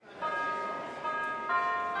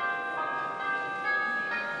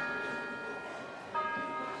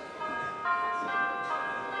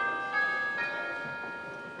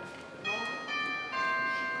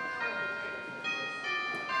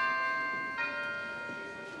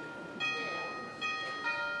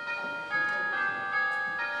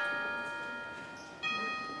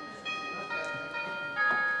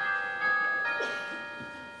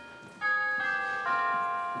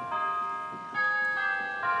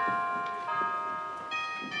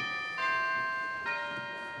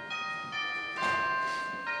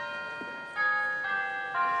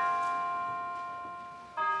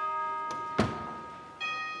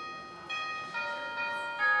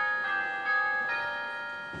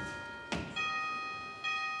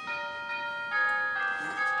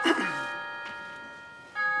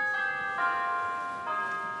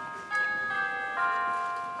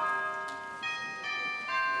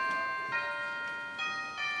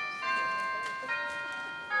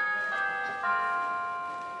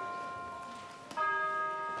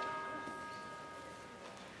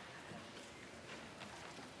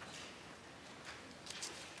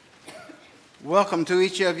Welcome to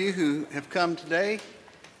each of you who have come today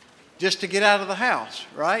just to get out of the house,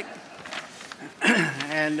 right?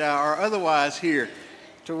 And are otherwise here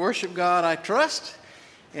to worship God, I trust.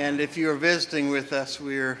 And if you are visiting with us,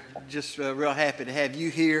 we're just real happy to have you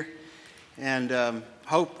here, and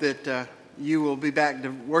hope that you will be back to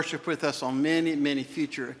worship with us on many, many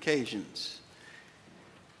future occasions.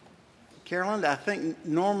 Carolyn, I think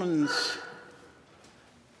Norman's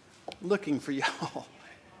looking for y'all.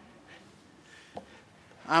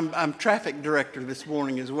 I'm traffic director this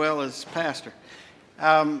morning as well as pastor.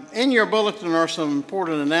 In your bulletin are some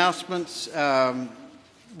important announcements. Want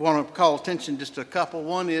to call attention just to a couple.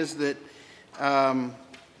 One is that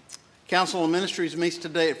Council on Ministries meets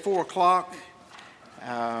today at 4 o'clock. We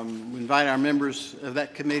invite our members of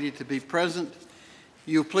that committee to be present.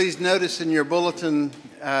 You'll please notice in your bulletin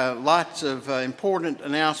lots of important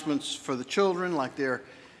announcements for the children, like their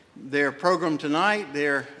program tonight,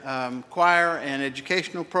 their choir and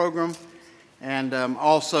educational program, and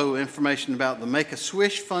also information about the Make a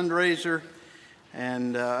Swish fundraiser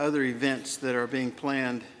and other events that are being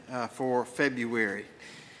planned for February.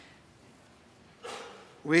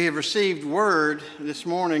 We have received word this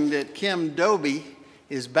morning that Kim Doby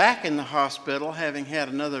is back in the hospital, having had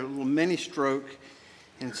another little mini stroke,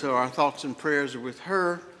 and so our thoughts and prayers are with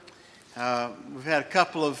her. We've had a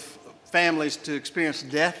couple of families to experience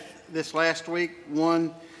death this last week.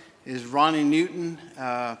 One is Ronnie Newton,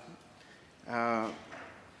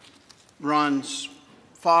 Ron's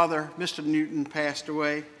father, Mr. Newton, passed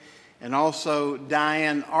away, and also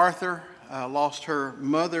Diane Arthur lost her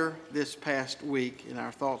mother this past week, and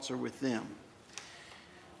our thoughts are with them.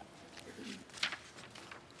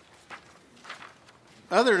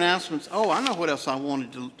 Other announcements. Oh, I know what else I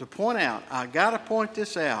wanted to point out. I got to point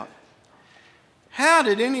this out. How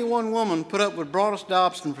did any one woman put up with Broadus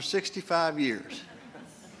Dobson for 65 years?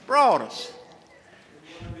 Broadus.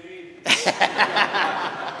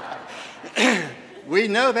 We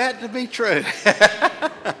know that to be true.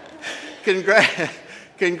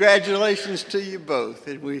 Congratulations to you both,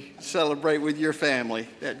 and we celebrate with your family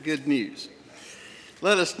that good news.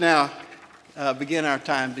 Let us now begin our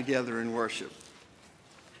time together in worship.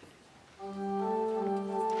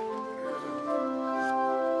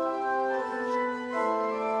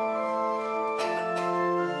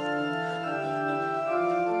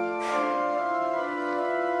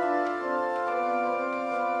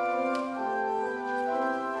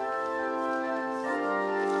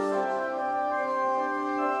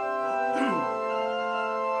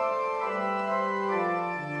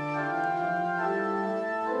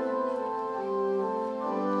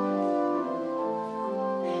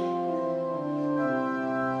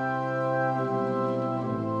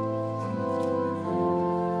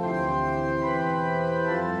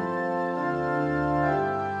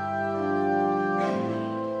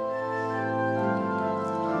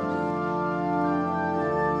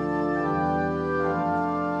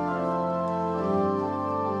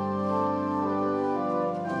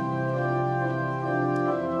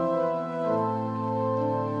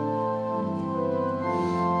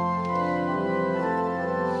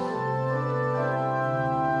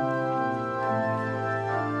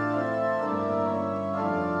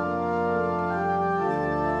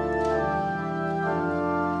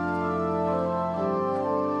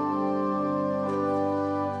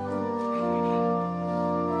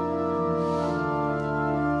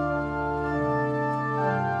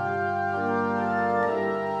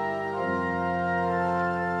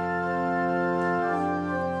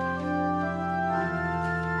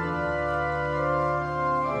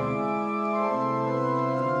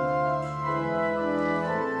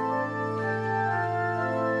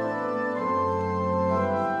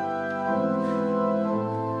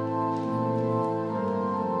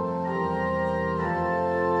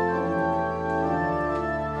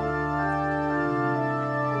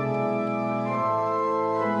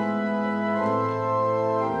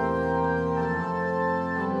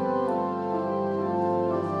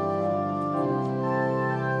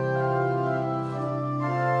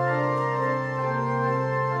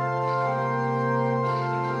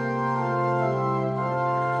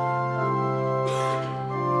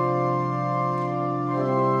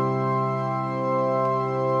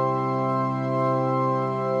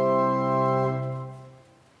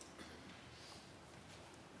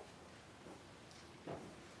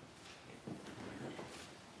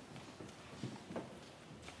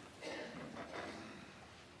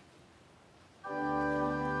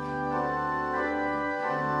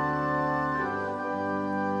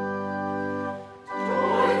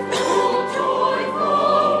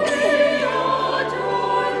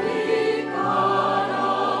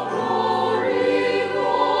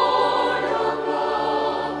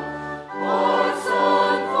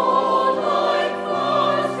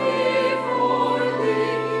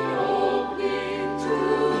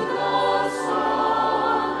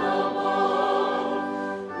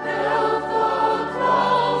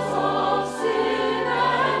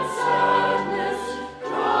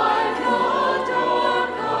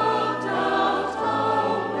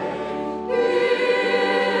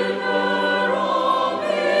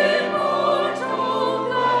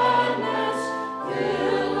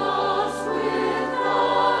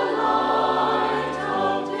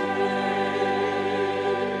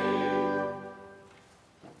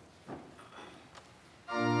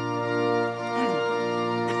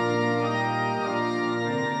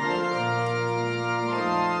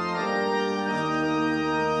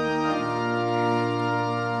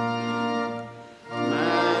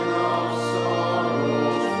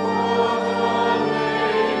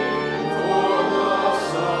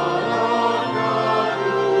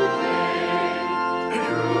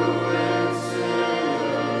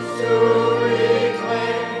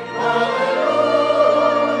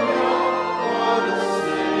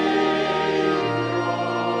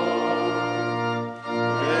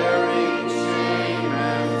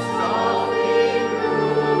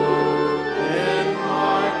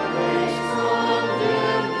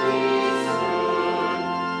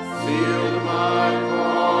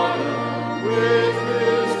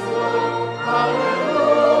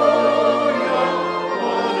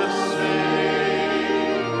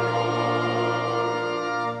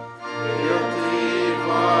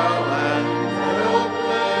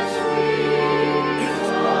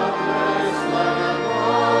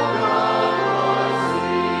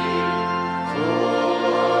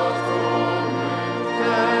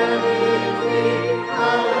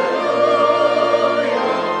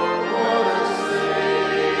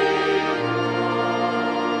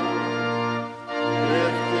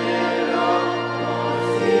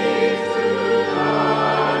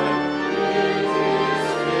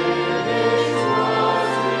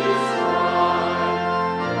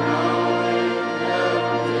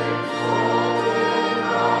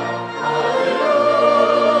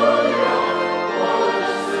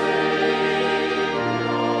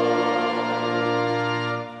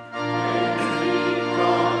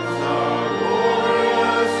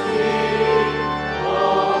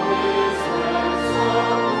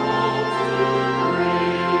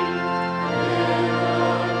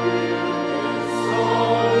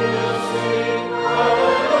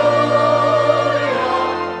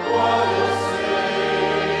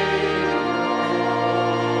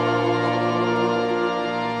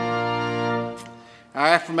 Our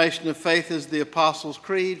affirmation of faith is the Apostles'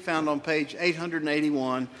 Creed, found on page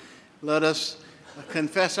 881. Let us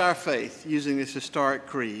confess our faith using this historic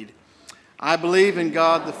creed. I believe in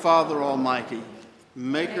God the Father Almighty,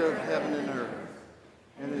 maker of heaven and earth,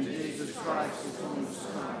 and in Jesus Christ, his only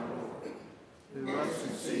Son, Lord, who was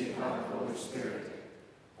conceived by the Holy Spirit,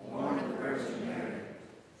 born of the Virgin Mary,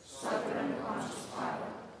 suffered under Pontius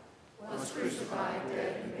Pilate, was crucified,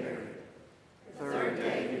 dead, and buried. The third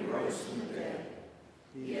day he rose from the dead.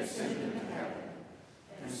 He ascended into heaven,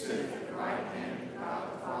 and sitteth at the right hand of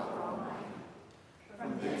God the Father Almighty.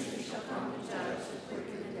 From thence he shall come to judge the quick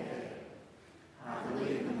and the dead. I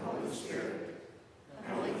believe in the Holy Spirit,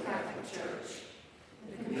 the Holy Catholic Church,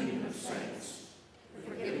 the communion of saints, the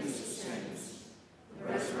forgiveness of sins,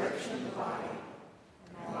 the resurrection of the body,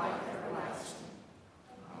 and life everlasting.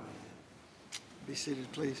 Amen. Be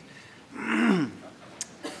seated, please.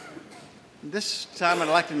 This time I'd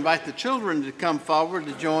like to invite the children to come forward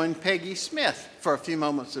to join Peggy Smith for a few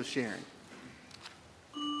moments of sharing.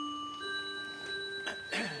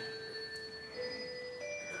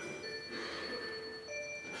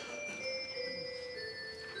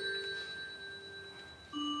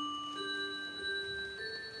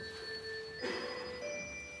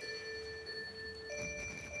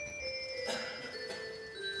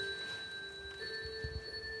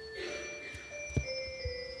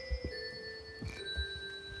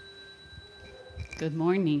 Good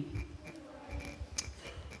morning.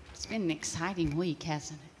 It's been an exciting week,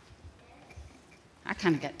 hasn't it? I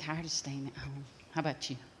kind of got tired of staying at home. How about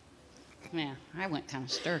you? Yeah, I went kind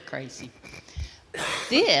of stir crazy.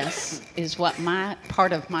 This is what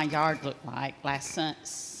part of my yard looked like last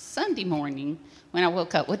Sunday morning when I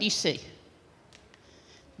woke up. What do you see?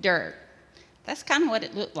 Dirt. That's kind of what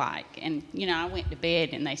it looked like. And, I went to bed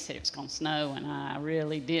and they said it was going to snow, and I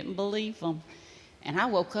really didn't believe them. And I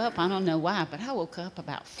woke up, I don't know why, but I woke up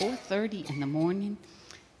about 4:30 in the morning,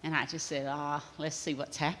 and I just said, let's see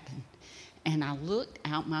what's happened. And I looked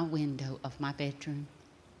out my window of my bedroom,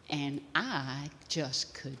 and I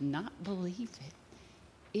just could not believe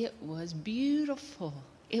it. It was beautiful.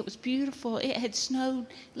 It was beautiful. It had snowed.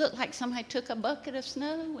 Looked like somebody took a bucket of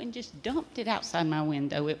snow and just dumped it outside my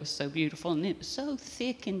window. It was so beautiful, and it was so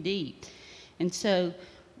thick and deep. And so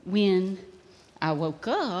when I woke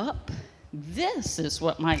up, this is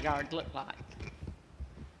what my yard looked like.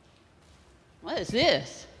 What is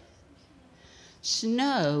this?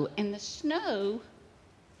 Snow. And the snow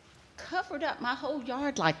covered up my whole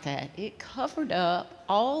yard like that. It covered up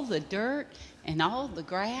all the dirt and all the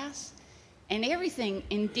grass and everything.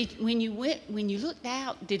 And when you looked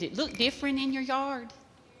out, did it look different in your yard?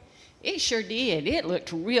 It sure did. It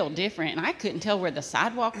looked real different. And I couldn't tell where the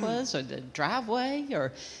sidewalk was or the driveway,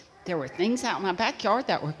 or there were things out in my backyard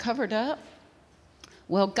that were covered up.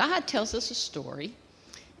 Well, God tells us a story,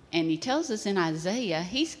 and he tells us in Isaiah,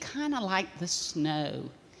 he's kind of like the snow.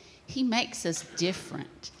 He makes us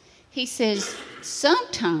different. He says,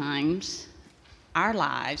 sometimes our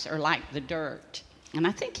lives are like the dirt. And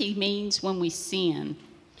I think he means when we sin,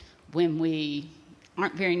 when we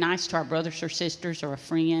aren't very nice to our brothers or sisters or a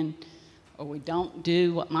friend, or we don't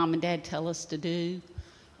do what mom and dad tell us to do,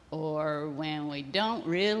 or when we don't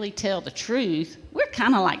really tell the truth, we're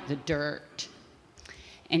kind of like the dirt.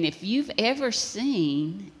 And if you've ever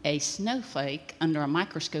seen a snowflake under a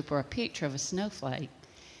microscope or a picture of a snowflake,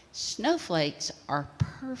 snowflakes are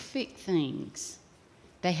perfect things.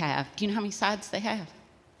 They have, do you know how many sides they have?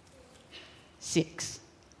 6.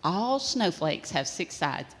 All snowflakes have 6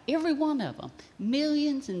 sides. Every one of them.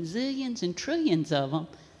 Millions and zillions and trillions of them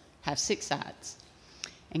have 6 sides.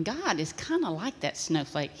 And God is kind of like that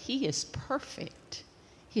snowflake. He is perfect.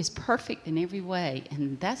 He is perfect in every way.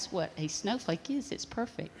 And that's what a snowflake is. It's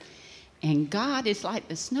perfect. And God is like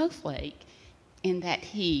the snowflake in that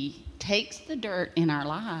he takes the dirt in our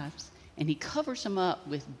lives and he covers them up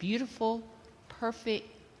with beautiful, perfect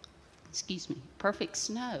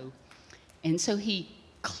snow. And so he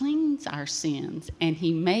cleans our sins and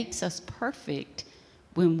he makes us perfect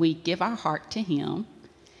when we give our heart to him.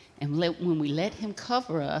 And when we let him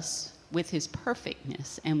cover us with his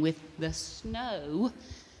perfectness and with the snow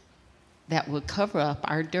that will cover up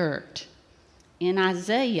our dirt. In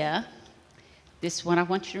Isaiah, this is what I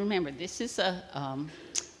want you to remember. This is a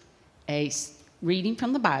reading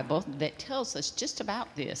from the Bible that tells us just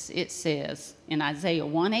about this. It says in Isaiah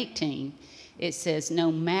 1:18, it says,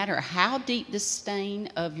 no matter how deep the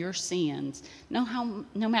stain of your sins, no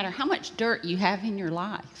matter how much dirt you have in your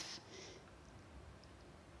life,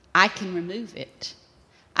 I can remove it.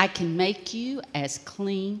 I can make you as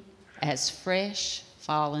clean as fresh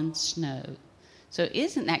fallen snow. So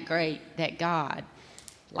isn't that great that God,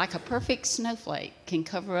 like a perfect snowflake, can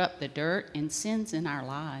cover up the dirt and sins in our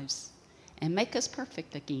lives and make us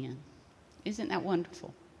perfect again. Isn't that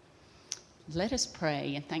wonderful? Let us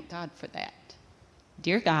pray and thank God for that.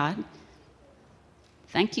 Dear God,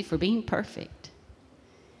 thank you for being perfect,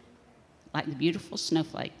 like the beautiful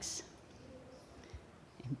snowflakes.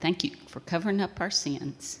 And thank you for covering up our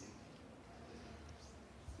sins.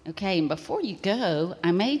 Okay, and before you go,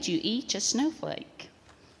 I made you each a snowflake.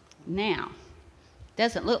 Now,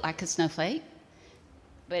 doesn't look like a snowflake,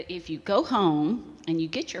 but if you go home and you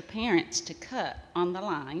get your parents to cut on the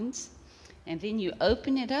lines, and then you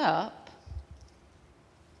open it up,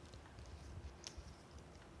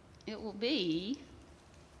 it will be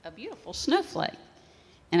a beautiful snowflake.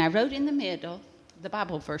 And I wrote in the middle the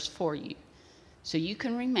Bible verse for you, so you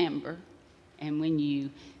can remember. And when you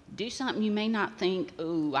do something you may not think,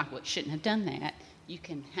 oh, I shouldn't have done that, you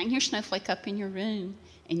can hang your snowflake up in your room,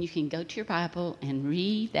 and you can go to your Bible and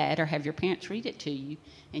read that, or have your parents read it to you,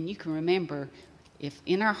 and you can remember, if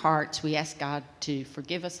in our hearts we ask God to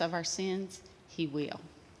forgive us of our sins, He will.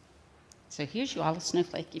 So here's you all a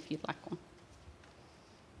snowflake if you'd like one.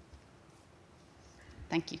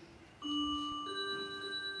 Thank you.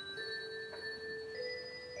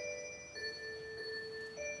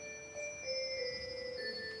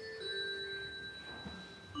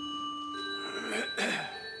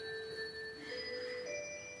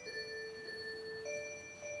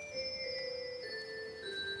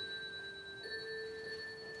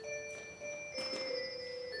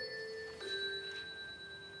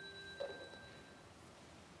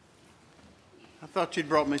 I thought you'd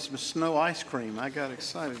brought me some snow ice cream. I got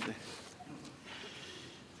excited.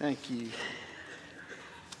 Thank you.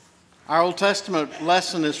 Our Old Testament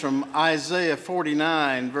lesson is from Isaiah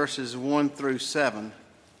 49, verses 1 through 7.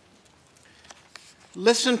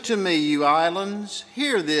 Listen to me, you islands.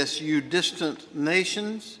 Hear this, you distant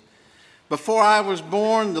nations. Before I was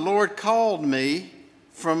born, the Lord called me.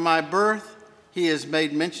 From my birth, He has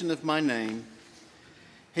made mention of my name.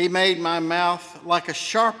 He made my mouth like a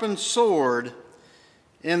sharpened sword.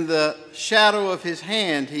 In the shadow of His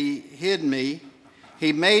hand He hid me.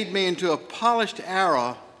 He made me into a polished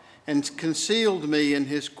arrow and concealed me in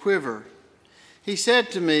His quiver. He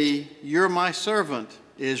said to me, you're my servant,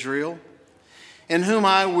 Israel, in whom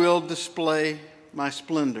I will display my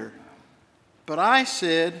splendor. But I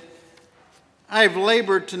said, I have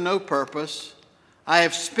labored to no purpose. I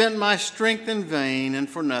have spent my strength in vain and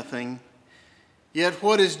for nothing. Yet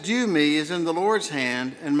what is due me is in the Lord's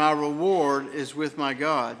hand, and my reward is with my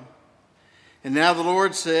God. And now the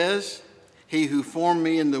Lord says, He who formed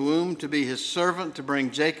me in the womb to be His servant, to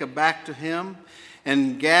bring Jacob back to Him,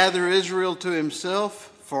 and gather Israel to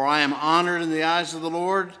Himself, for I am honored in the eyes of the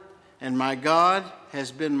Lord, and my God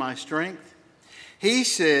has been my strength. He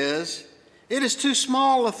says, it is too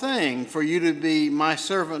small a thing for you to be my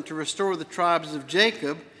servant, to restore the tribes of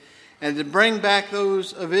Jacob, and to bring back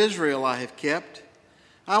those of Israel I have kept.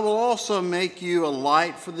 I will also make you a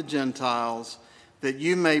light for the Gentiles, that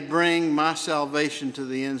you may bring my salvation to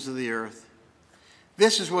the ends of the earth.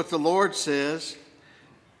 This is what the Lord says,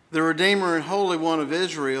 the Redeemer and Holy One of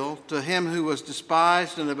Israel, to Him who was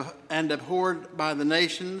despised and abhorred by the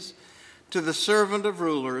nations, to the servant of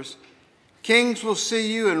rulers. Kings will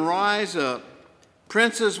see you and rise up.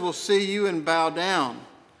 Princes will see you and bow down,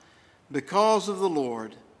 because of the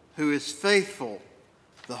Lord, who is faithful,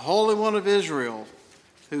 the Holy One of Israel,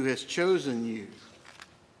 who has chosen you.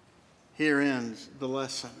 Here ends the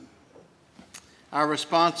lesson. Our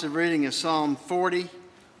responsive reading is Psalm 40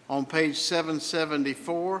 on page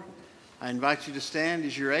 774. I invite you to stand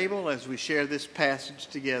as you're able as we share this passage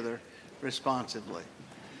together responsively.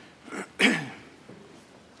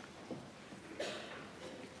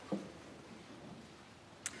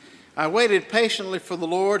 I waited patiently for the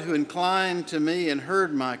Lord, who inclined to me and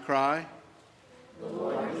heard my cry. The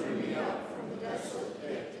Lord drew me up from the desolate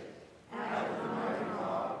pit, out of the miry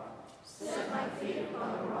rock, set my feet upon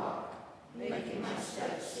a rock, making my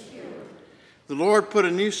steps secure. The Lord put a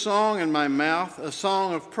new song in my mouth, a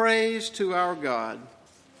song of praise to our God.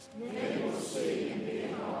 Many will see and be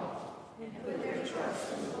in awe, and put their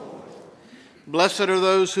trust in the Lord. Blessed are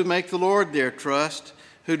those who make the Lord their trust,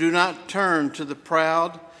 who do not turn to the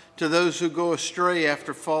proud, to those who go astray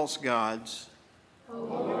after false gods. O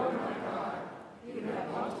Lord my God, you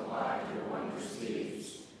have multiplied your wondrous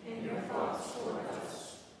deeds and your thoughts toward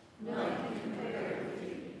us. None can compare with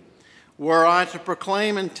you. Were I to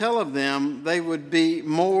proclaim and tell of them, they would be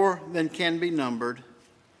more than can be numbered.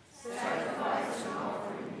 Sacrifice and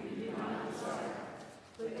offering you do not desire,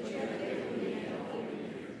 but yet they will be in a holy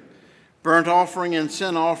year. Burnt offering and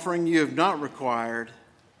sin offering you have not required.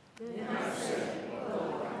 Then I said,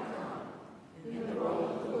 Lord,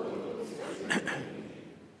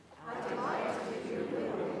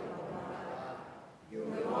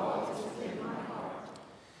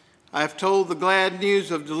 I have told the glad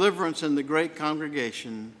news of deliverance in the great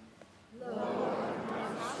congregation.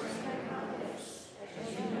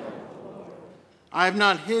 I have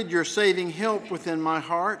not hid your saving help within my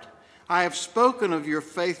heart. I have spoken of your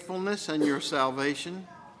faithfulness and your salvation.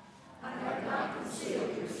 I have not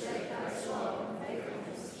concealed your steadfast love and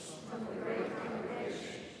faithfulness from the great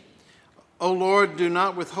congregation. O Lord, do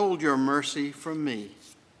not withhold your mercy from me.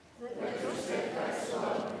 Let your steadfast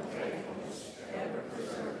love and faithfulness ever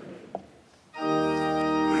preserve me.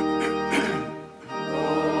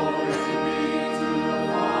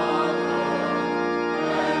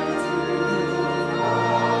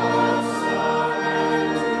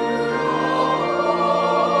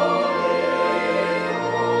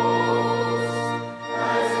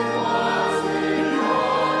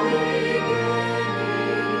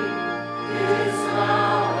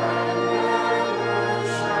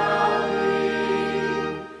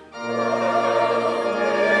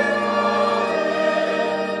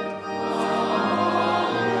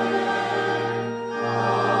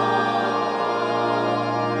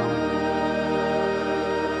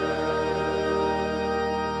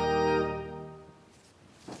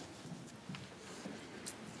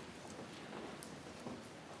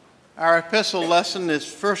 Our epistle lesson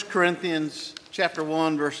is 1 Corinthians chapter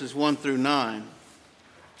 1, verses 1 through 9.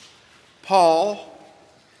 Paul,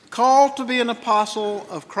 called to be an apostle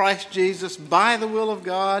of Christ Jesus by the will of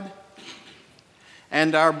God,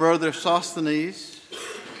 and our brother Sosthenes,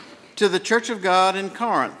 to the church of God in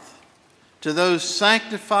Corinth, to those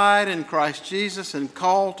sanctified in Christ Jesus and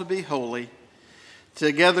called to be holy,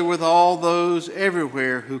 together with all those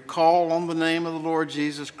everywhere who call on the name of the Lord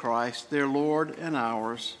Jesus Christ, their Lord and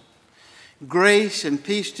ours. Grace and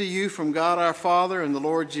peace to you from God our Father and the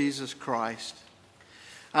Lord Jesus Christ.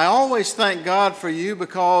 I always thank God for you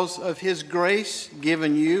because of his grace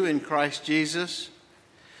given you in Christ Jesus.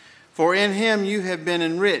 For in him you have been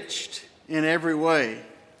enriched in every way,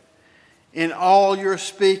 in all your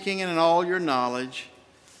speaking and in all your knowledge,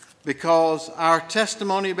 because our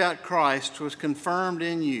testimony about Christ was confirmed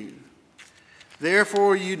in you.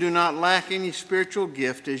 Therefore you do not lack any spiritual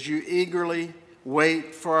gift as you eagerly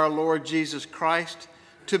wait for our Lord Jesus Christ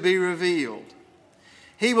to be revealed.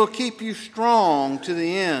 He will keep you strong to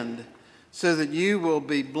the end so that you will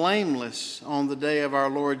be blameless on the day of our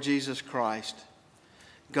Lord Jesus Christ.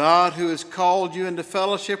 God, who has called you into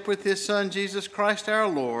fellowship with his Son, Jesus Christ our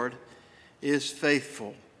Lord, is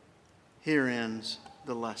faithful. Here ends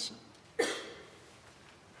the lesson.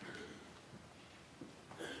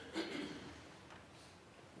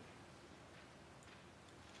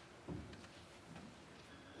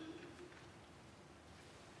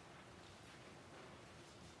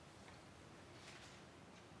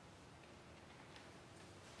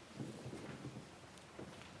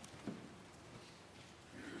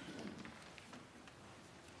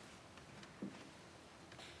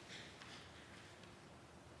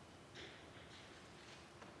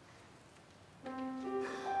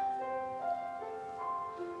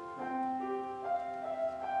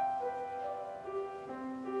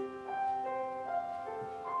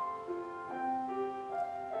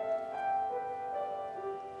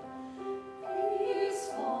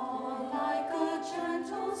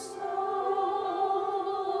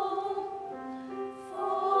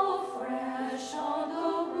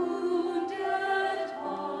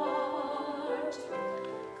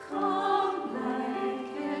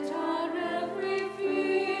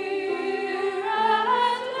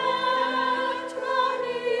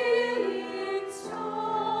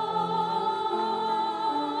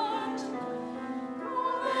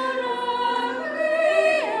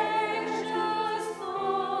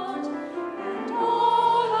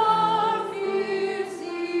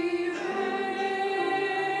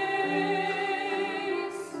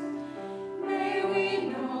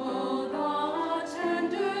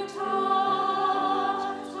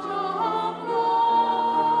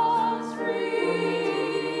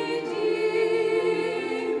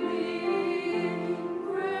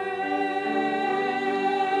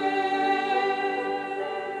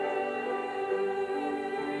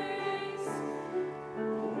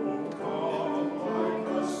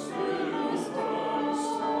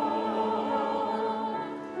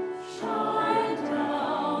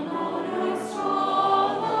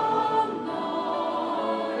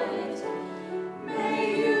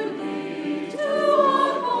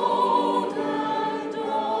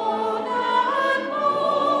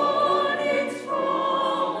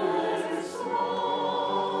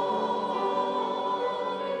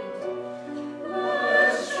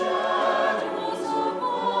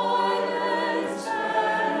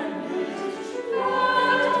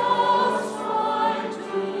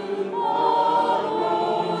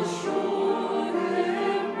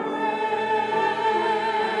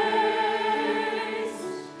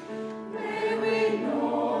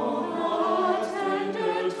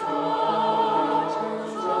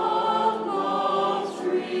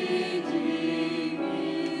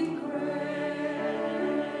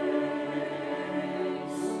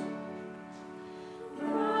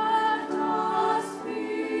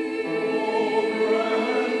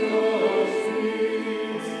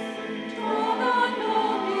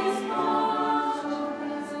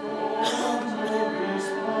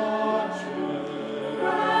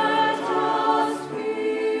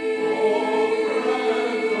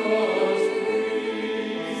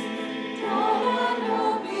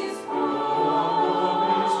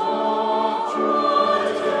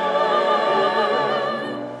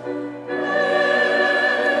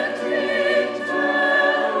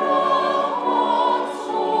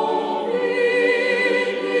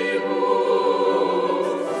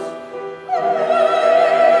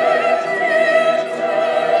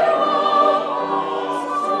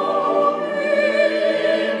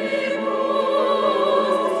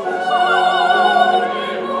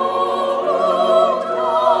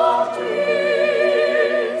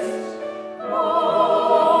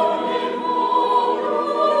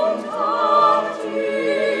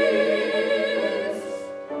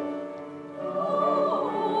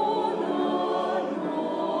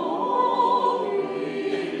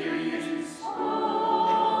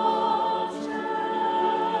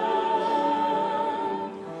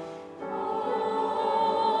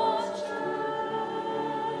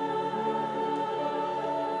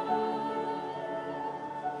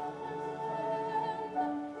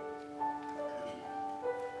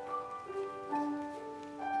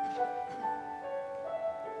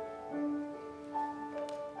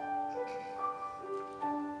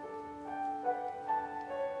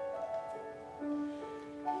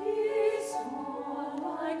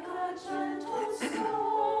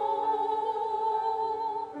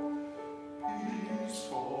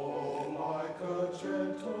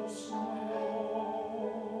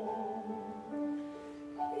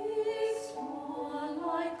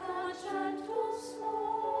 gentle snow.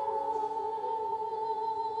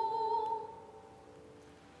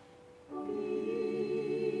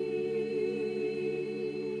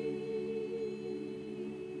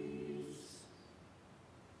 Peace.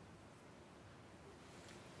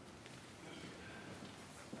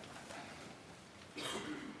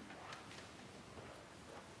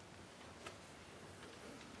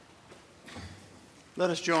 Let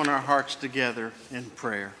us join our hearts together in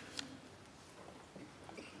prayer.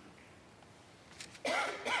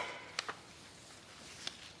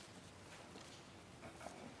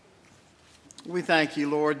 We thank you,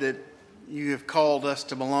 Lord, that you have called us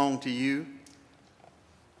to belong to you,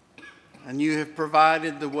 and you have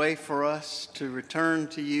provided the way for us to return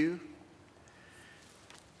to you.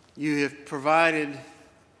 You have provided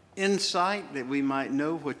insight that we might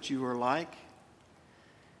know what you are like,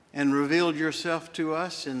 and revealed yourself to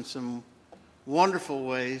us in some wonderful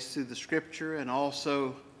ways through the Scripture and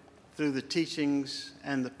also through the teachings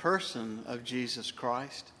and the person of Jesus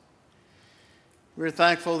Christ. We're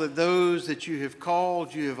thankful that those that you have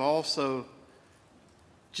called, you have also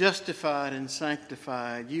justified and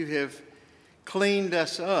sanctified. You have cleaned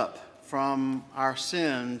us up from our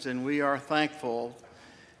sins, and we are thankful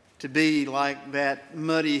to be like that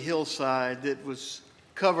muddy hillside that was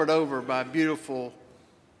covered over by beautiful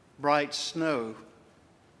bright snow.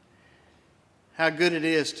 How good it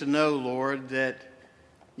is to know, Lord, that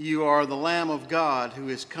you are the Lamb of God who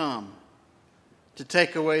has come to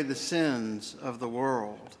take away the sins of the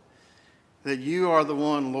world. That you are the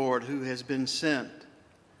one, Lord, who has been sent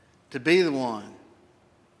to be the one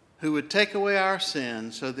who would take away our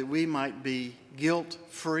sins so that we might be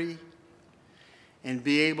guilt-free and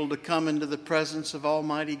be able to come into the presence of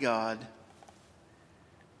Almighty God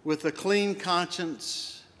with a clean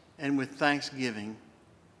conscience and with thanksgiving.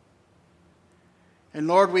 And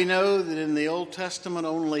Lord, we know that in the Old Testament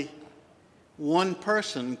only one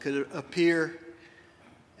person could appear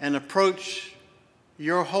and approach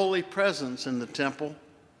your holy presence in the temple,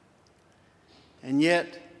 and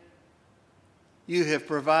yet you have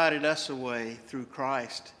provided us a way through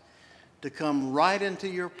Christ to come right into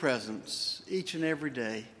your presence each and every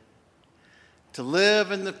day, to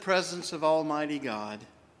live in the presence of Almighty God,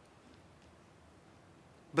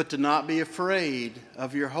 but to not be afraid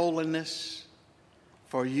of your holiness,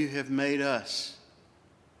 for you have made us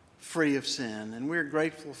free of sin, and we're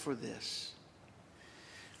grateful for this.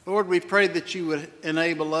 Lord, we pray that you would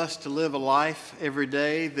enable us to live a life every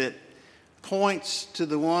day that points to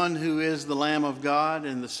the one who is the Lamb of God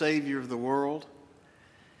and the Savior of the world.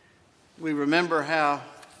 We remember how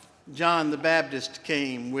John the Baptist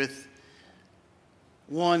came with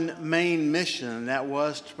one main mission, and that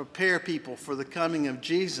was to prepare people for the coming of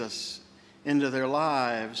Jesus into their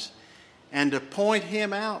lives and to point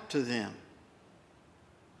him out to them.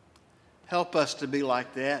 Help us to be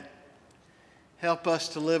like that. Help us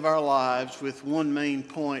to live our lives with one main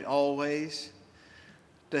point always,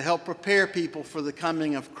 to help prepare people for the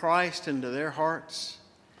coming of Christ into their hearts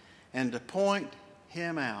and to point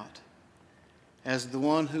him out as the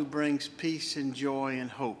one who brings peace and joy and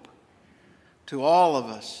hope to all of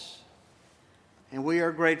us. And we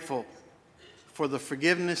are grateful for the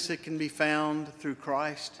forgiveness that can be found through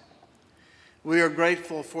Christ. We are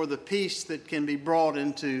grateful for the peace that can be brought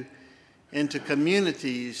into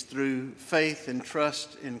communities through faith and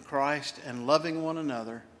trust in Christ and loving one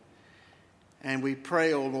another. And we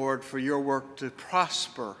pray, O Lord, for your work to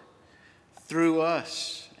prosper through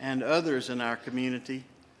us and others in our community,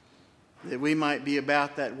 that we might be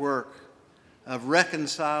about that work of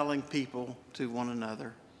reconciling people to one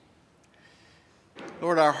another.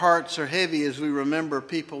 Lord, our hearts are heavy as we remember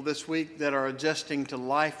people this week that are adjusting to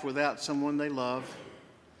life without someone they love,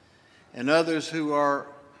 and others who are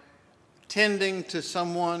tending to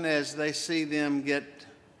someone as they see them get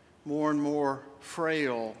more and more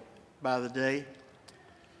frail by the day.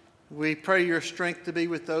 We pray your strength to be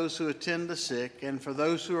with those who attend the sick, and for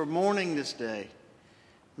those who are mourning this day,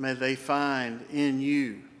 may they find in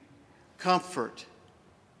you comfort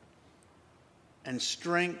and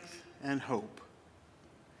strength and hope.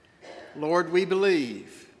 Lord, we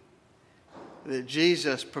believe that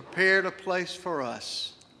Jesus prepared a place for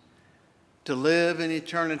us to live in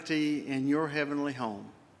eternity in your heavenly home.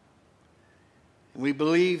 And we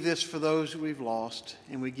believe this for those who we've lost,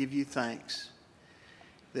 and we give you thanks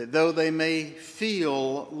that though they may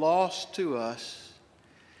feel lost to us,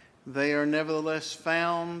 they are nevertheless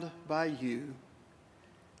found by you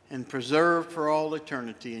and preserved for all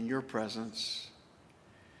eternity in your presence.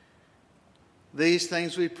 These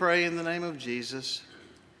things we pray in the name of Jesus,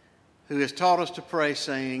 who has taught us to pray,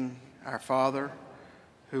 saying, Our Father,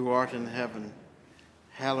 who art in heaven,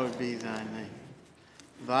 hallowed be thy name.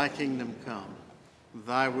 Thy kingdom come,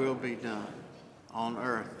 thy will be done, on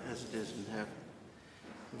earth as it is in heaven.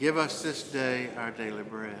 Give us this day our daily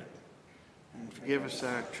bread, and forgive us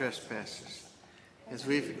our trespasses, as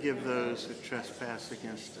we forgive those who trespass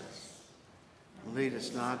against us. And lead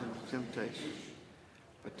us not into temptation,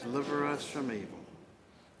 but deliver us from evil.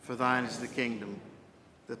 For thine is the kingdom,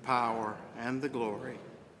 the power, and the glory,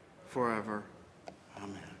 forever.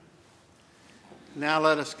 Amen. Now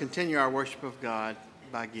let us continue our worship of God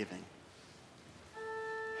by giving.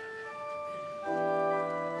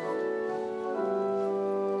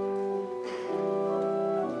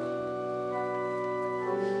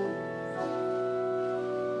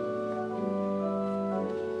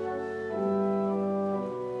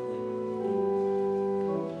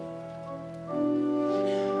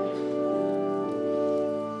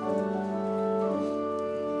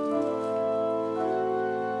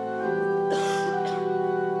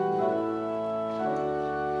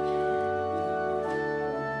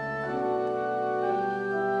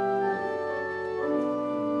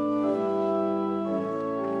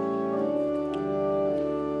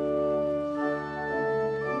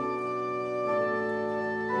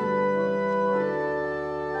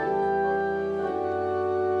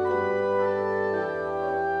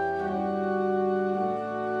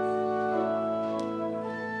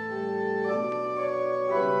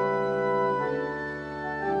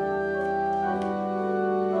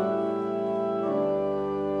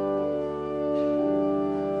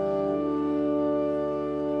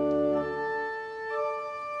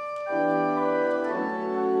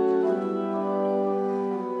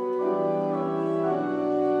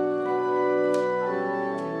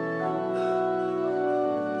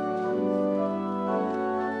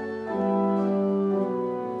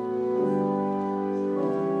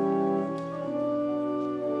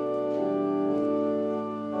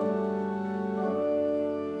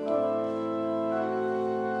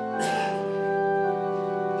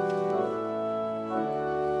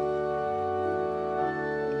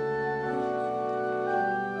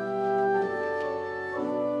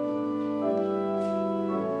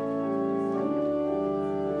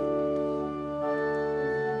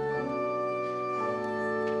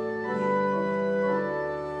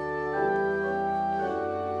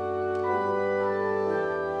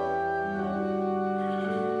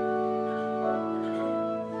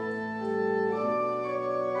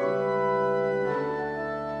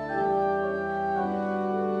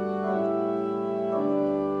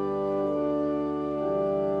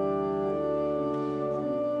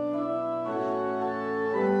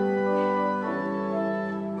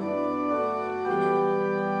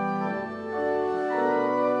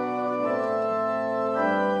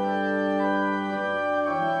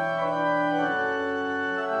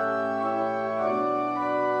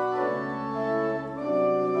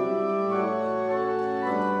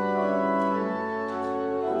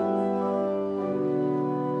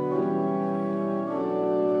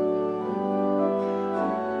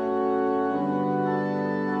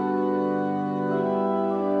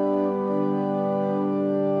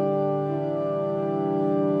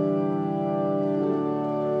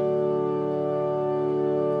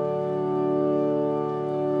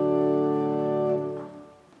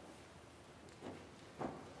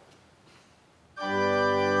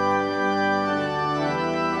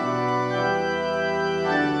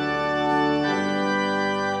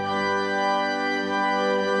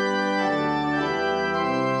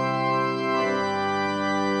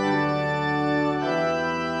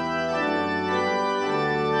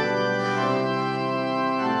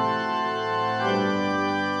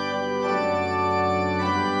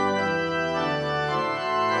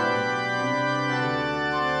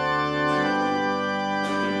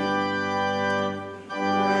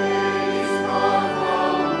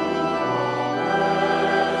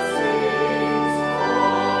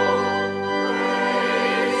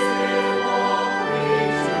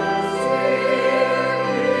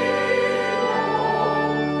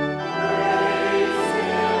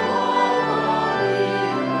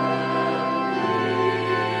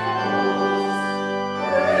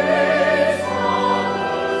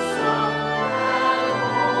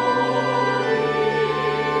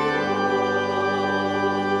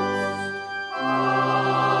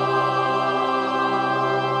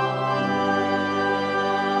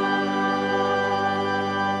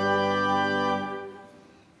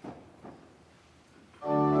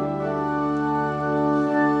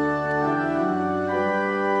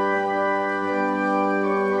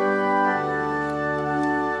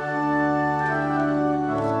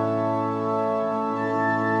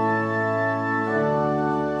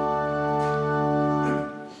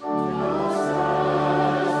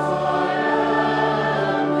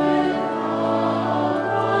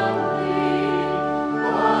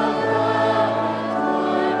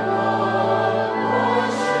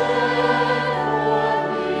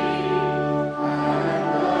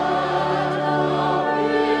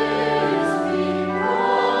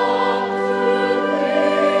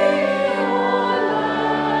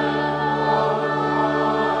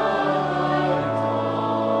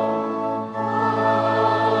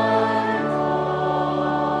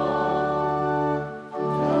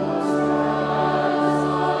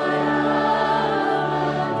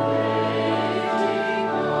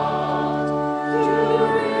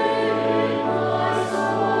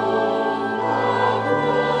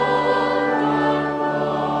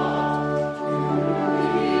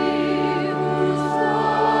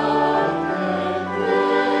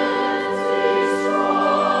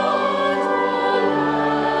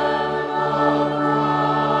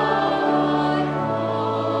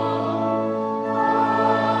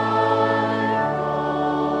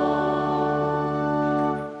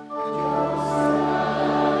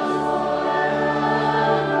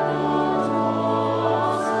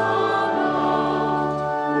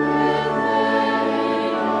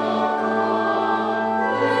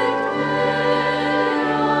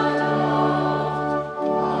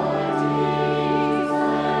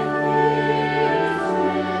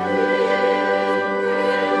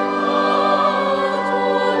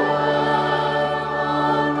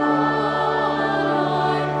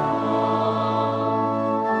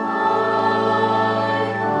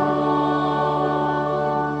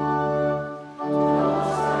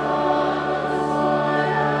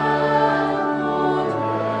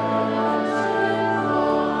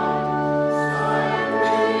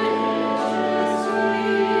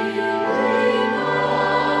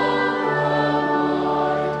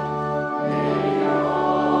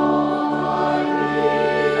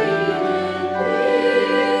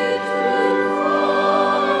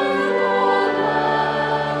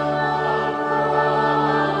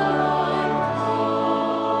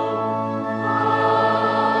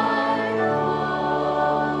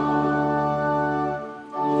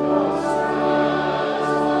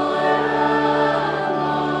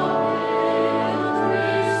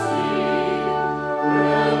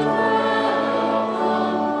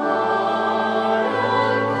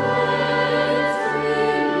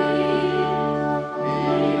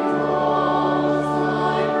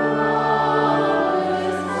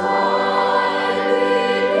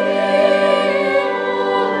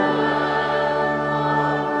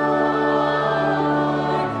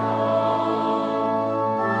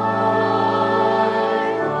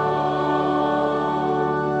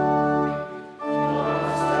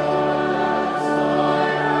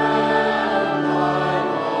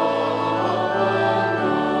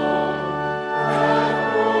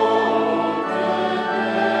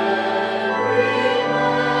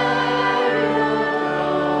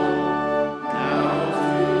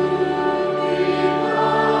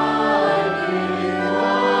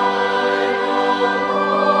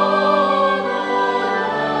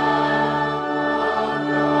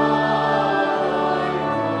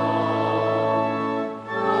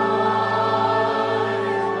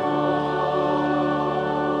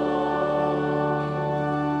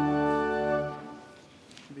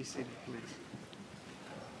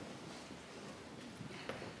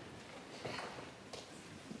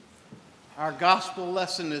 Our gospel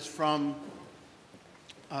lesson is from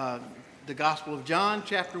the Gospel of John,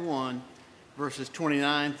 chapter 1, verses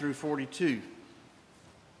 29 through 42.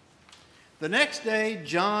 The next day,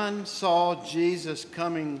 John saw Jesus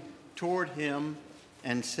coming toward him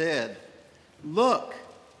and said, "Look,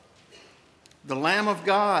 the Lamb of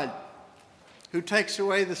God who takes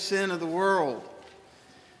away the sin of the world.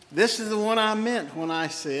 This is the one I meant when I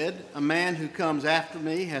said, a man who comes after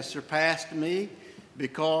me has surpassed me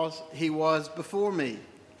because he was before me.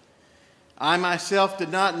 I myself did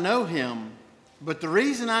not know him, but the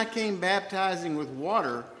reason I came baptizing with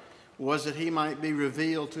water was that he might be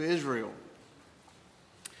revealed to Israel."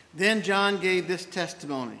 Then John gave this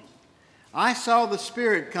testimony: "I saw the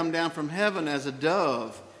Spirit come down from heaven as a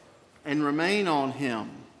dove and remain on him.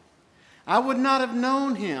 I would not have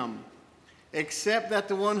known him except that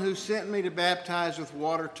the one who sent me to baptize with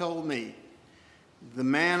water told me, 'The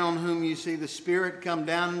man on whom you see the Spirit come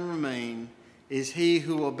down and remain is he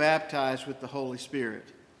who will baptize with the Holy Spirit.'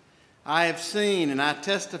 I have seen and I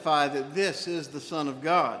testify that this is the Son of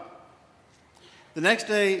God." The next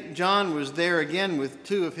day, John was there again with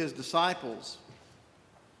two of his disciples.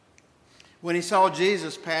 When he saw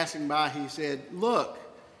Jesus passing by, he said, "Look,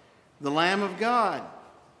 the Lamb of God."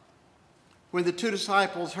 When the two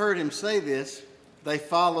disciples heard him say this, they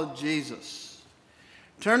followed Jesus.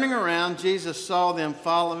 Turning around, Jesus saw them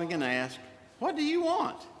following and asked, "What do you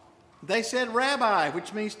want?" They said, "Rabbi,"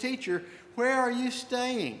 which means teacher, "where are you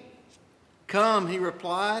staying?" "Come," he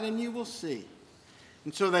replied, "and you will see."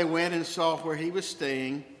 And so they went and saw where he was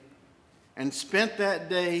staying and spent that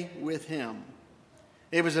day with him.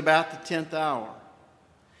 It was about the 10th hour.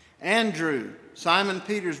 Andrew, Simon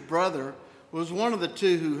Peter's brother, was one of the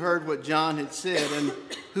two who heard what John had said and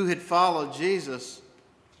who had followed Jesus.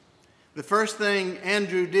 The first thing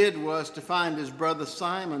Andrew did was to find his brother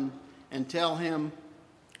Simon and tell him,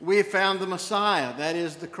 "We have found the Messiah," that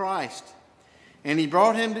is, the Christ. And he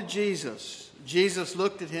brought him to Jesus. Jesus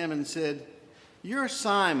looked at him and said, "You're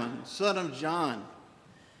Simon, son of John.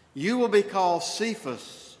 You will be called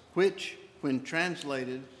Cephas," which, when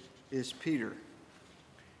translated, is Peter.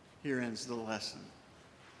 Here ends the lesson.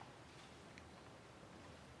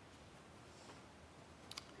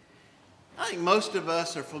 I think most of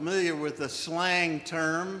us are familiar with a slang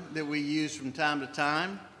term that we use from time to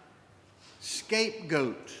time: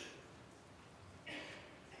 scapegoat.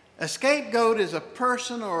 A scapegoat is a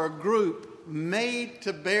person or a group made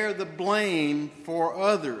to bear the blame for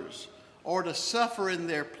others or to suffer in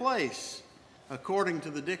their place, according to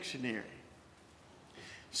the dictionary.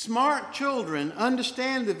 Smart children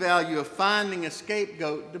understand the value of finding a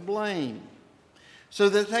scapegoat to blame so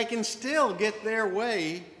that they can still get their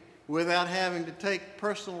way without having to take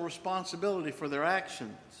personal responsibility for their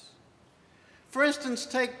actions. For instance,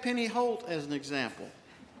 take Penny Holt as an example.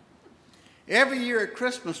 Every year at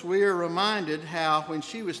Christmas, we are reminded how when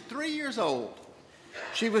she was 3 years old,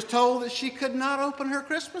 she was told that she could not open her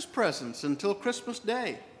Christmas presents until Christmas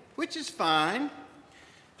Day, which is fine.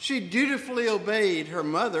 She dutifully obeyed her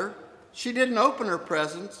mother. She didn't open her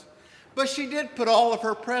presents, but she did put all of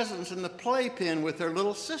her presents in the playpen with her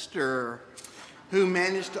little sister, who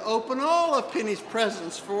managed to open all of Penny's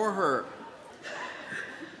presents for her.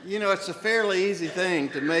 You know, it's a fairly easy thing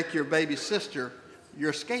to make your baby sister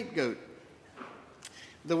your scapegoat.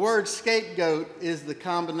 The word scapegoat is the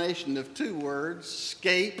combination of two words,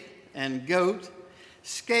 scape and goat,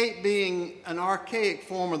 scape being an archaic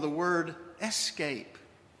form of the word escape.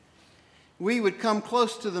 We would come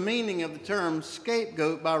close to the meaning of the term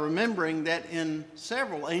scapegoat by remembering that in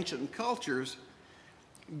several ancient cultures,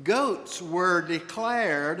 goats were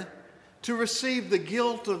declared to receive the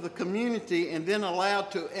guilt of the community and then allowed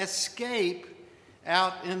to escape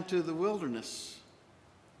out into the wilderness.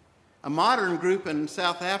 A modern group in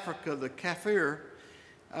South Africa, the Kafir,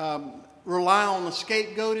 rely on the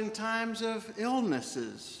scapegoat in times of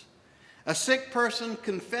illnesses. A sick person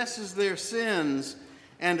confesses their sins,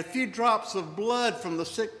 and a few drops of blood from the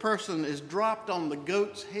sick person is dropped on the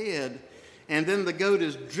goat's head, and then the goat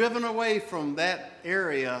is driven away from that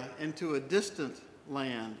area into a distant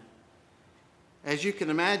land. As you can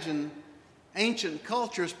imagine, ancient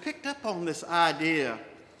cultures picked up on this idea.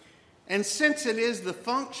 And since it is the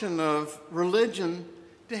function of religion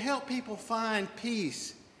to help people find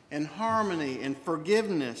peace and harmony and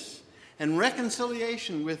forgiveness and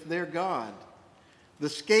reconciliation with their God, the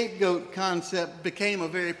scapegoat concept became a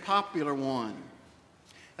very popular one,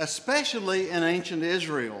 especially in ancient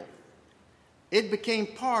Israel. It became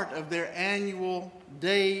part of their annual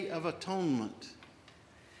Day of Atonement.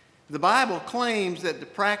 The Bible claims that the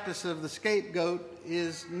practice of the scapegoat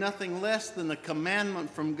is nothing less than a commandment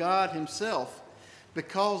from God Himself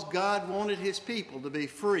because God wanted his people to be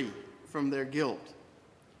free from their guilt.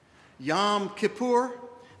 Yom Kippur,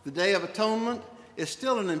 the Day of Atonement, is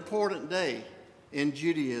still an important day in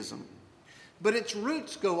Judaism. But its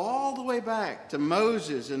roots go all the way back to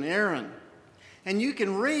Moses and Aaron. And you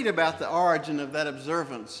can read about the origin of that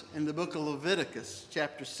observance in the book of Leviticus,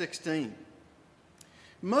 chapter 16.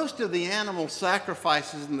 Most of the animal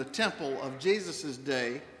sacrifices in the temple of Jesus'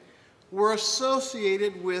 day were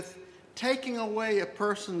associated with taking away a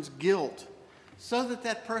person's guilt so that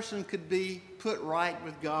that person could be put right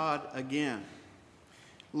with God again.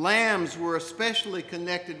 Lambs were especially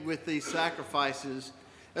connected with these sacrifices,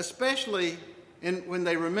 especially when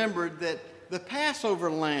they remembered that the Passover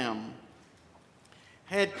lamb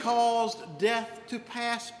had caused death to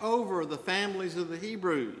pass over the families of the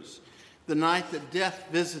Hebrews the night that death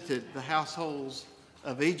visited the households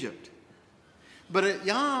of Egypt. But at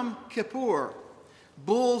Yom Kippur,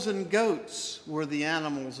 bulls and goats were the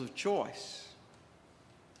animals of choice.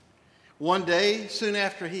 One day, soon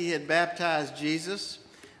after he had baptized Jesus,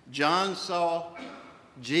 John saw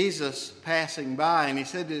Jesus passing by, and he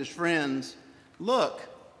said to his friends, "Look,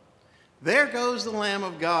 there goes the Lamb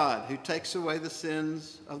of God who takes away the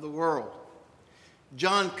sins of the world."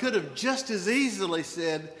 John could have just as easily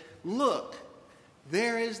said, "Look,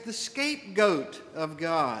 there is the scapegoat of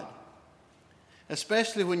God,"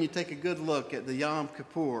 especially when you take a good look at the Yom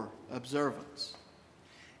Kippur observance.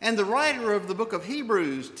 And the writer of the book of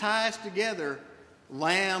Hebrews ties together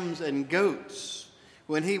lambs and goats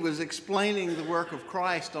when he was explaining the work of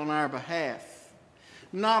Christ on our behalf.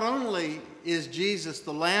 Not only is Jesus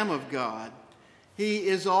the Lamb of God, he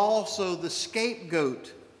is also the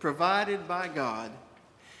scapegoat provided by God.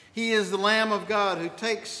 He is the Lamb of God who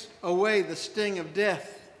takes away the sting of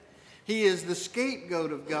death. He is the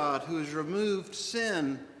scapegoat of God who has removed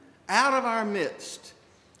sin out of our midst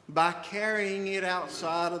by carrying it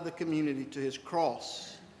outside of the community to his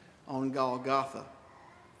cross on Golgotha.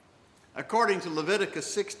 According to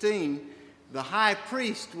Leviticus 16, the high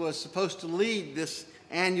priest was supposed to lead this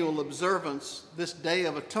annual observance, this Day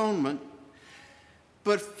of Atonement.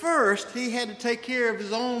 But first, he had to take care of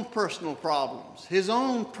his own personal problems, his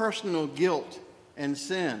own personal guilt and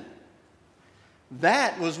sin.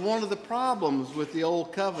 That was one of the problems with the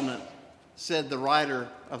Old Covenant, said the writer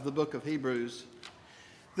of the book of Hebrews.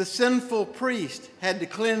 The sinful priest had to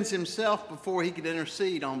cleanse himself before he could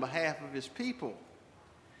intercede on behalf of his people.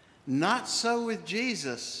 Not so with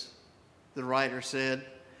Jesus, the writer said,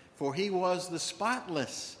 for he was the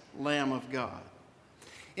spotless Lamb of God.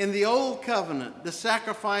 In the Old Covenant, the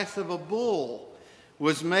sacrifice of a bull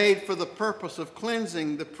was made for the purpose of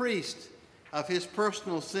cleansing the priest of his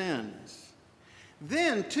personal sins.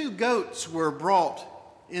 Then 2 goats were brought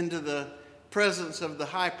into the presence of the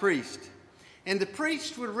high priest. And the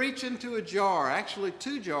priest would reach into a jar, actually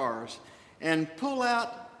 2 jars, and pull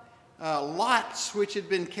out lots which had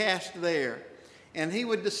been cast there. And he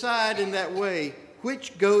would decide in that way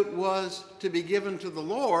which goat was to be given to the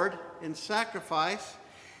Lord in sacrifice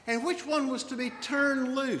and which one was to be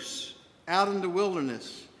turned loose out in the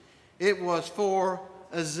wilderness. It was for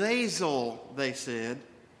Azazel, they said.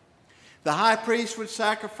 The high priest would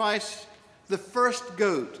sacrifice the first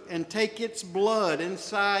goat and take its blood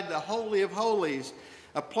inside the Holy of Holies,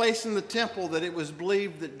 a place in the temple that it was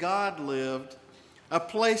believed that God lived, a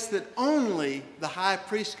place that only the high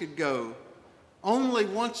priest could go, only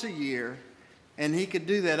once a year, and he could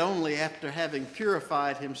do that only after having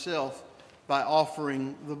purified himself by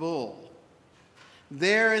offering the bull.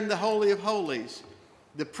 There in the Holy of Holies,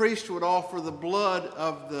 the priest would offer the blood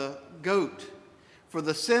of the goat for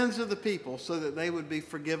the sins of the people so that they would be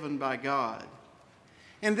forgiven by God.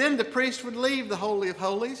 And then the priest would leave the Holy of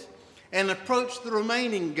Holies and approach the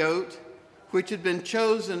remaining goat, which had been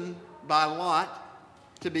chosen by lot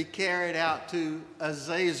to be carried out to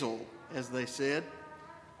Azazel, as they said.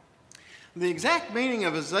 The exact meaning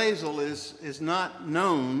of Azazel is not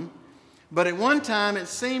known, but at one time it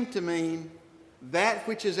seemed to mean that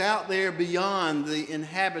which is out there beyond the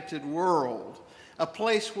inhabited world, a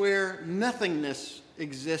place where nothingness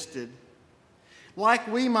existed. Like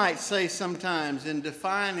we might say sometimes in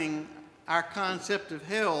defining our concept of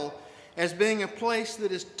hell as being a place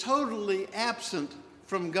that is totally absent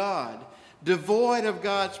from God, devoid of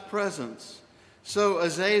God's presence. So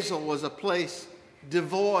Azazel was a place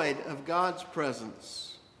devoid of God's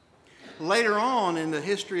presence. Later on in the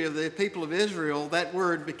history of the people of Israel, that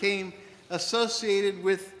word became associated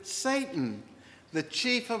with Satan, the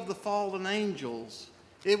chief of the fallen angels.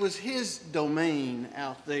 It was his domain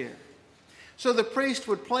out there. So the priest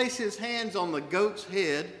would place his hands on the goat's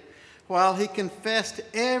head while he confessed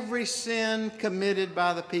every sin committed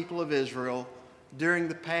by the people of Israel during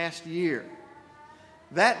the past year.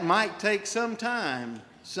 That might take some time,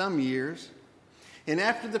 some years. And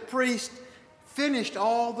after the priest finished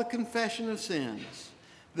all the confession of sins,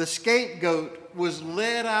 the scapegoat was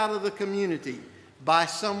led out of the community by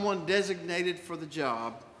someone designated for the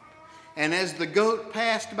job. And as the goat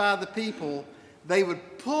passed by the people, they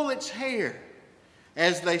would pull its hair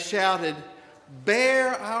as they shouted,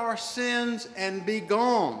 "Bear our sins and be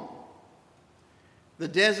gone." The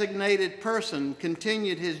designated person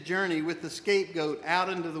continued his journey with the scapegoat out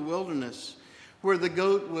into the wilderness, where the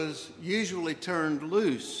goat was usually turned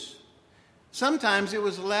loose. Sometimes it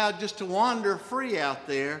was allowed just to wander free out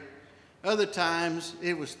there. Other times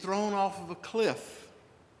it was thrown off of a cliff.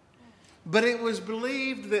 But it was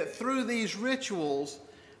believed that through these rituals,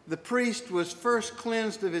 the priest was first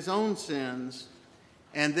cleansed of his own sins,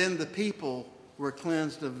 and then the people were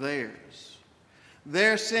cleansed of theirs.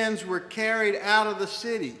 Their sins were carried out of the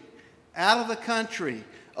city, out of the country,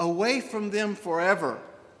 away from them forever.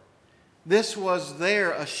 This was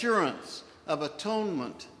their assurance of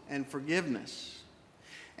atonement and forgiveness.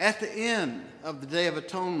 At the end of the Day of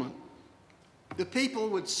Atonement, the people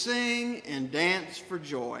would sing and dance for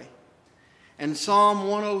joy. And Psalm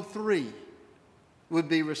 103 would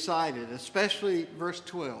be recited, especially verse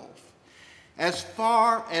 12. As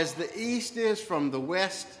far as the east is from the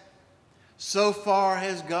west, so far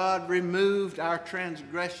has God removed our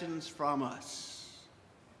transgressions from us.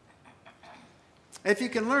 If you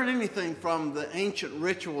can learn anything from the ancient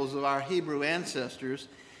rituals of our Hebrew ancestors,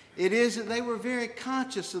 it is that they were very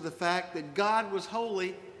conscious of the fact that God was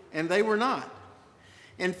holy and they were not.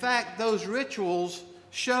 In fact, those rituals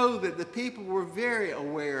show that the people were very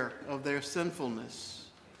aware of their sinfulness.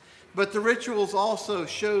 But the rituals also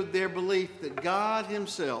showed their belief that God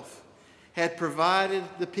himself had provided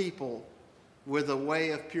the people with a way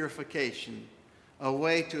of purification, a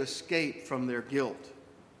way to escape from their guilt.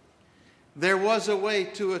 There was a way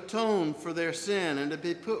to atone for their sin and to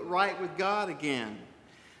be put right with God again.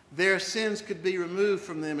 Their sins could be removed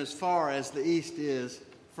from them as far as the east is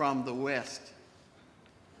from the west.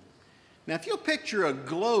 Now, if you'll picture a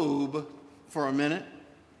globe for a minute,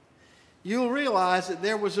 you'll realize that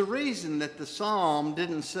there was a reason that the psalm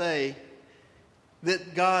didn't say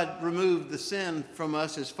that God removed the sin from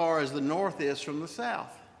us as far as the north is from the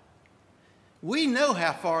south. We know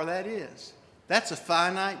how far that is. That's a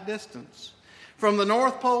finite distance. From the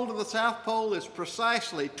North Pole to the South Pole is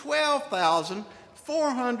precisely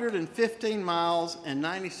 12,415 miles and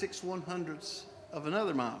 96/100ths of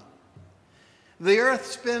another mile. The earth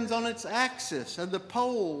spins on its axis, and the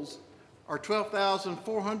poles are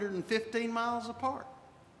 12,415 miles apart.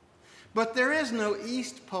 But there is no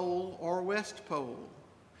east pole or west pole.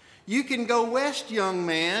 You can go west, young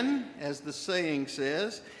man, as the saying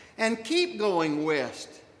says, and keep going west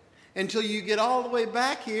until you get all the way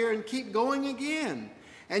back here and keep going again.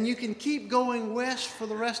 And you can keep going west for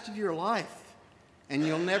the rest of your life, and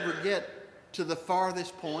you'll never get to the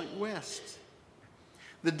farthest point west.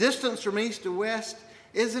 The distance from east to west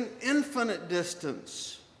is an infinite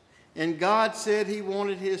distance. And God said he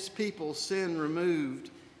wanted his people's sin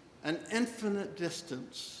removed an infinite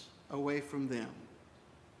distance away from them.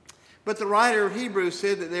 But the writer of Hebrews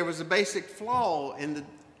said that there was a basic flaw in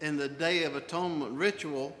the Day of Atonement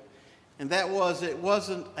ritual, and that was it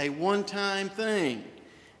wasn't a one-time thing.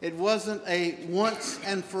 It wasn't a once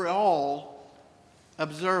and for all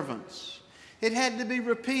observance. It had to be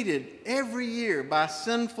repeated every year by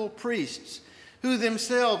sinful priests who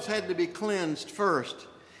themselves had to be cleansed first.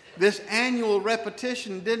 This annual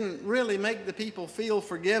repetition didn't really make the people feel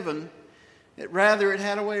forgiven. Rather, it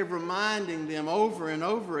had a way of reminding them over and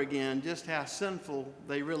over again just how sinful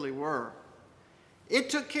they really were.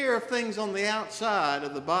 It took care of things on the outside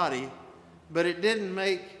of the body, but it didn't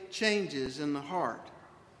make changes in the heart.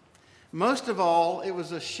 Most of all, it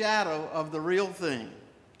was a shadow of the real thing.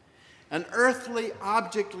 An earthly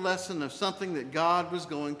object lesson of something that God was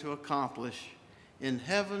going to accomplish in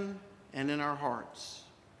heaven and in our hearts.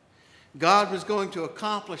 God was going to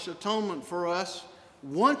accomplish atonement for us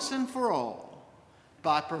once and for all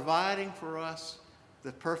by providing for us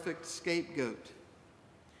the perfect scapegoat.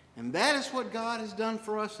 And that is what God has done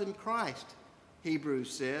for us in Christ,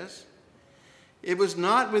 Hebrews says. It was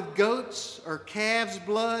not with goats or calves'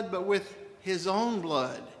 blood, but with his own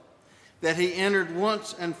blood that he entered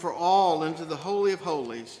once and for all into the Holy of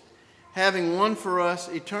Holies, having won for us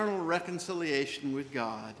eternal reconciliation with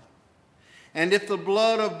God. And if the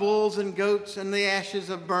blood of bulls and goats and the ashes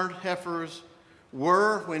of burnt heifers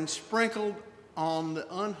were, when sprinkled on the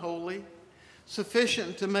unholy,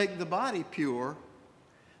 sufficient to make the body pure,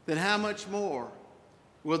 then how much more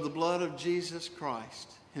will the blood of Jesus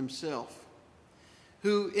Christ himself,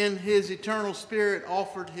 who in his eternal spirit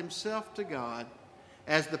offered himself to God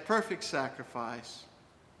as the perfect sacrifice,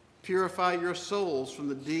 purify your souls from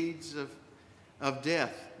the deeds of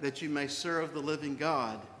death, that you may serve the living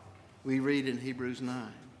God, we read in Hebrews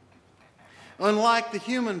 9. Unlike the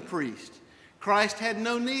human priest, Christ had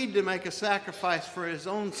no need to make a sacrifice for his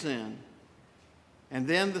own sin. And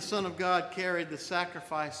then the Son of God carried the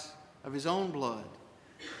sacrifice of his own blood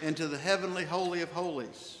into the heavenly Holy of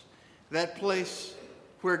Holies, that place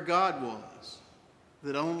where God was,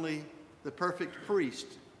 that only the perfect priest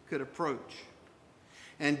could approach.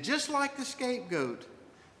 And just like the scapegoat,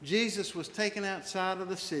 Jesus was taken outside of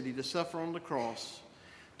the city to suffer on the cross,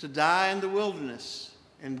 to die in the wilderness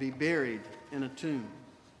and be buried in a tomb.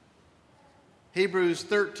 Hebrews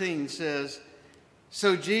 13 says,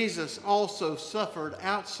 "So Jesus also suffered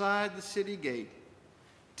outside the city gate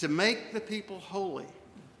to make the people holy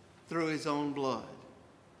through his own blood."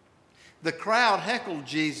 The crowd heckled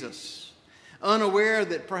Jesus, unaware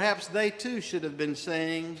that perhaps they too should have been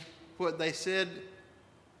saying what they said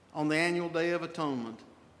on the annual Day of Atonement: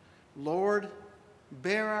 "Lord,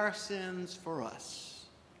 bear our sins for us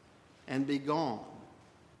and be gone,"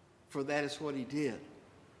 for that is what he did.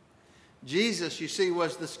 Jesus, you see,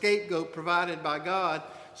 was the scapegoat provided by God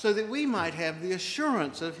so that we might have the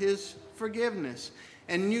assurance of his forgiveness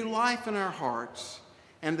and new life in our hearts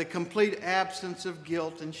and the complete absence of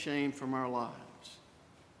guilt and shame from our lives.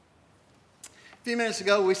 A few minutes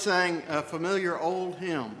ago, we sang a familiar old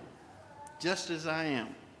hymn, "Just As I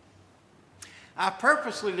Am." I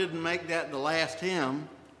purposely didn't make that the last hymn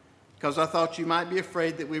because I thought you might be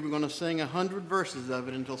afraid that we were going to sing 100 verses of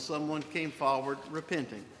it until someone came forward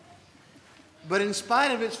repenting. But in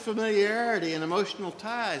spite of its familiarity and emotional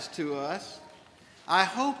ties to us, I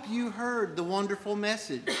hope you heard the wonderful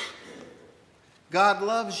message. God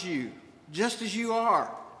loves you just as you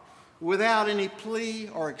are, without any plea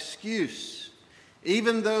or excuse,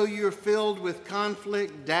 even though you're filled with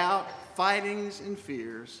conflict, doubt, fightings, and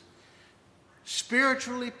fears,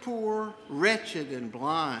 spiritually poor, wretched, and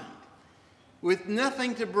blind, with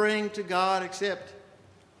nothing to bring to God except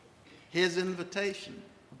his invitation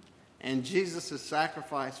and Jesus'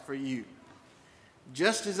 sacrifice for you.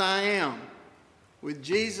 Just as I am, with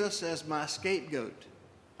Jesus as my scapegoat,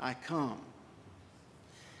 I come.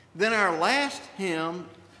 Then our last hymn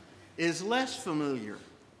is less familiar.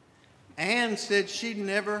 Anne said she'd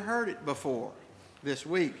never heard it before this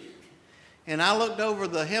week. And I looked over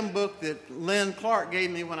the hymn book that Lynn Clark gave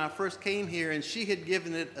me when I first came here, and she had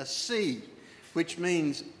given it a C, which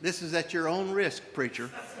means this is at your own risk, preacher.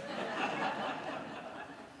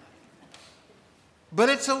 But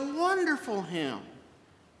it's a wonderful hymn.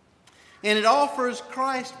 And it offers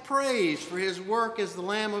Christ praise for his work as the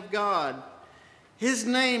Lamb of God. His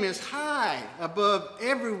name is high above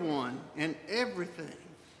everyone and everything,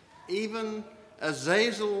 even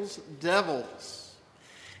Azazel's devils.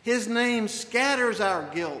 His name scatters our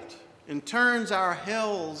guilt and turns our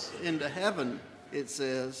hells into heaven, it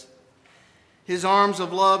says. His arms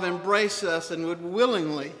of love embrace us and would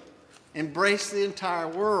willingly embrace the entire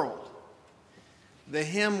world. The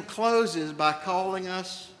hymn closes by calling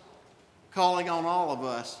on all of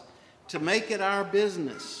us to make it our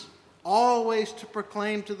business always to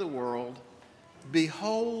proclaim to the world,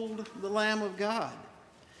 "Behold the Lamb of God.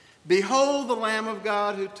 Behold the Lamb of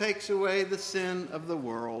God who takes away the sin of the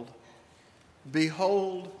world.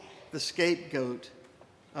 Behold the scapegoat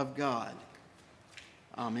of God."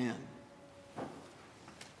 Amen.